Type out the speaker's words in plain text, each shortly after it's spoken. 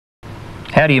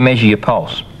How do you measure your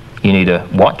pulse? You need a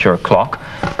watch or a clock,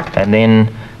 and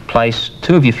then place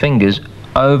 2 of your fingers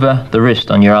over the wrist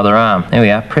on your other arm. There we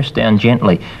are, press down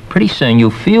gently. Pretty soon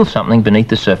you'll feel something beneath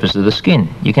the surface of the skin.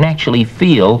 You can actually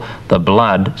feel the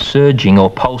blood surging or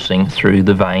pulsing through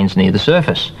the veins near the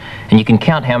surface. And you can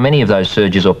count how many of those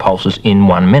surges or pulses in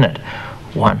 1 minute.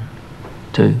 1,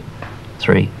 2,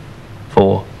 3,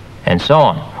 4, and so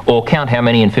on. Or count how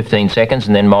many in 15 seconds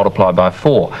and then multiply by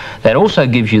 4. That also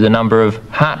gives you the number of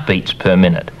heartbeats per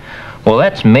minute. Well,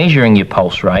 that's measuring your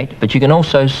pulse rate, but you can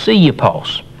also see your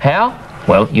pulse. How?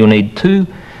 Well, you'll need 2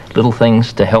 little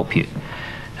things to help you.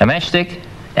 A matchstick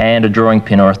and a drawing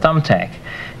pin or a thumbtack.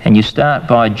 And you start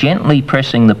by gently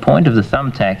pressing the point of the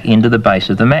thumbtack into the base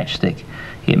of the matchstick.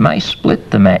 It may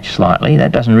split the match slightly,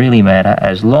 that doesn't really matter,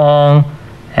 as long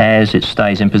as it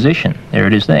stays in position. There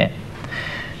it is there.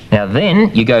 Now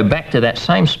then, you go back to that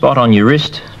same spot on your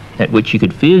wrist at which you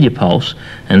could feel your pulse,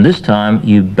 and this time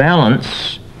you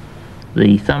balance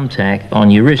the thumbtack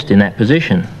on your wrist in that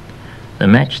position. The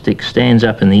matchstick stands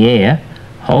up in the air.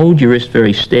 Hold your wrist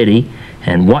very steady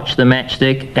and watch the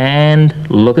matchstick, and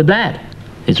look at that.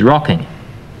 It's rocking.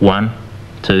 1,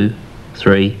 2,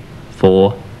 3,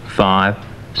 4, 5,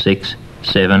 6,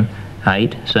 7,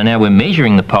 8. So now we're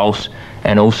measuring the pulse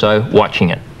and also watching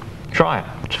it. Try it.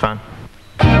 It's fun.